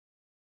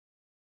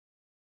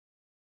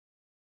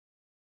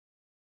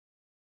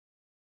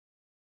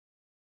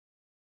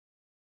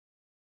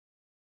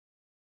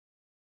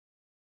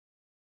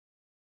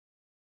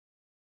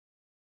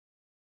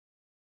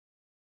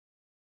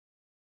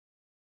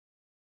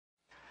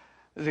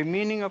The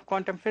meaning of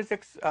quantum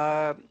physics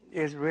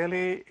is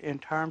really in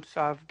terms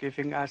of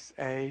giving us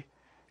a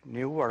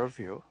new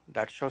worldview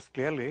that shows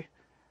clearly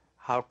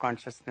how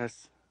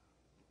consciousness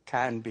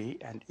can be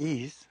and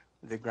is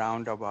the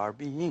ground of our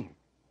being.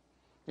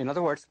 In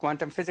other words,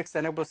 quantum physics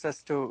enables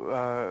us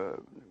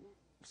to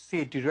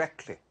see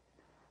directly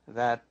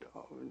that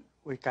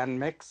we can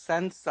make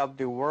sense of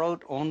the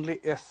world only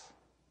if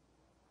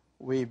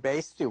we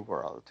base the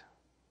world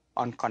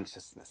on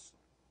consciousness.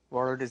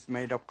 World is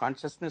made of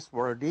consciousness,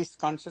 world is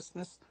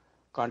consciousness,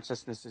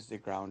 consciousness is the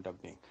ground of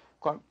being.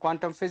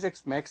 Quantum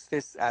physics makes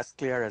this as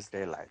clear as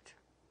daylight.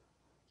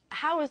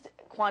 How is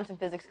quantum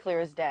physics clear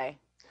as day?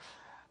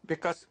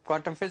 Because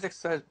quantum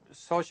physics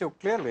shows you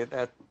clearly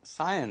that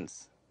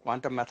science,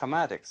 quantum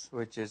mathematics,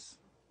 which is,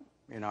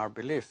 in our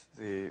belief,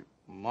 the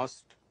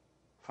most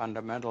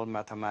fundamental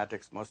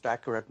mathematics, most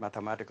accurate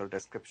mathematical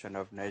description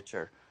of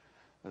nature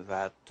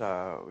that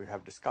we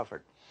have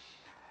discovered.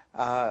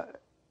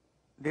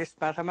 This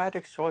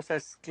mathematics shows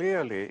us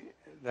clearly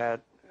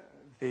that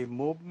the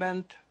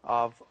movement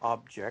of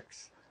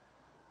objects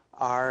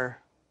are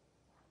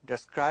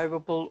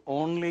describable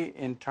only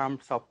in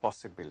terms of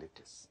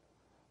possibilities,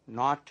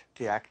 not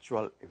the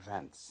actual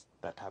events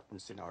that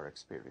happens in our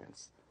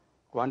experience.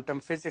 Quantum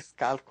physics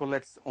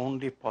calculates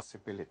only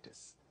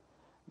possibilities.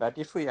 But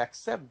if we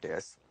accept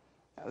this,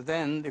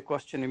 then the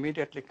question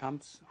immediately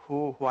comes,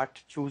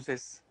 what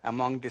chooses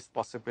among these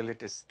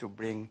possibilities to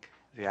bring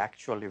the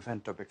actual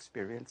event of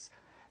experience?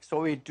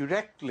 So we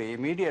directly,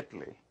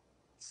 immediately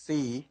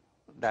see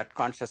that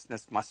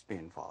consciousness must be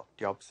involved.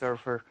 The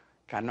observer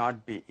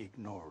cannot be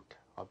ignored.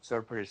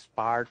 Observer is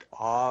part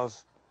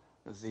of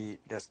the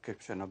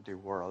description of the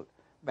world,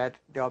 but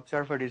the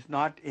observer is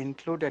not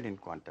included in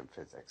quantum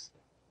physics.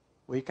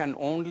 We can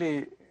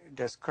only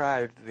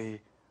describe the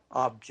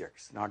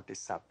objects, not the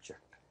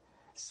subject.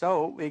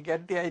 So we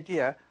get the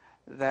idea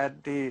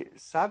that the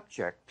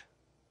subject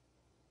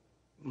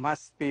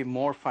must be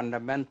more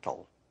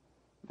fundamental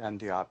than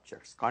the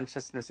objects.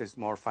 Consciousness is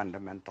more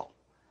fundamental.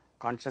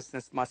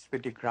 Consciousness must be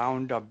the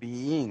ground of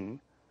being,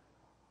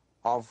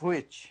 of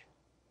which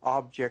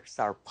objects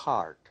are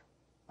part,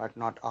 but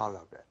not all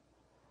of it.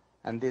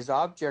 And these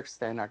objects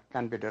then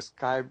can be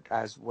described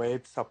as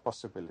waves of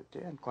possibility,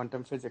 and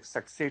quantum physics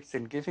succeeds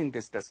in giving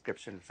this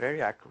description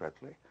very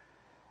accurately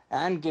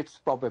and gives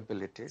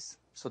probabilities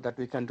so that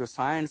we can do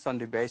science on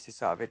the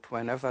basis of it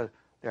whenever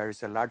there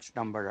is a large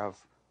number of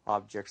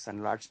objects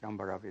and large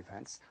number of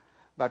events.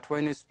 But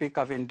when you speak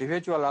of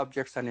individual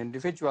objects and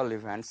individual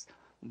events,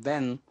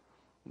 then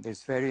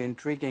this very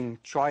intriguing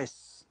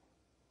choice,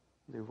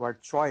 the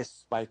word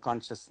choice by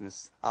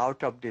consciousness,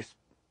 out of these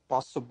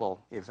possible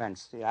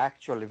events, the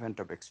actual event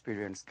of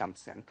experience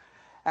comes in.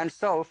 And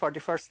so, for the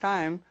first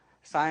time,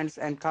 science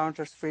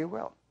encounters free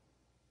will.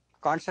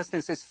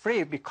 Consciousness is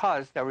free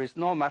because there is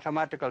no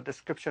mathematical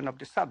description of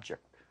the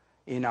subject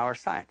in our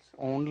science.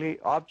 Only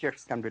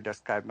objects can be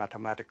described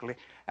mathematically,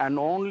 and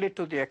only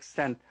to the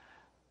extent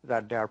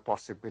that there are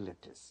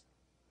possibilities.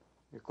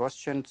 The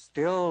question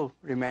still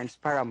remains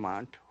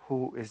paramount: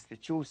 who is the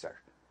chooser?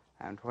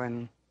 And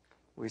when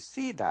we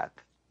see that,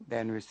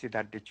 then we see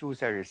that the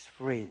chooser is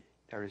free.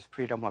 There is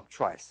freedom of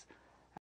choice.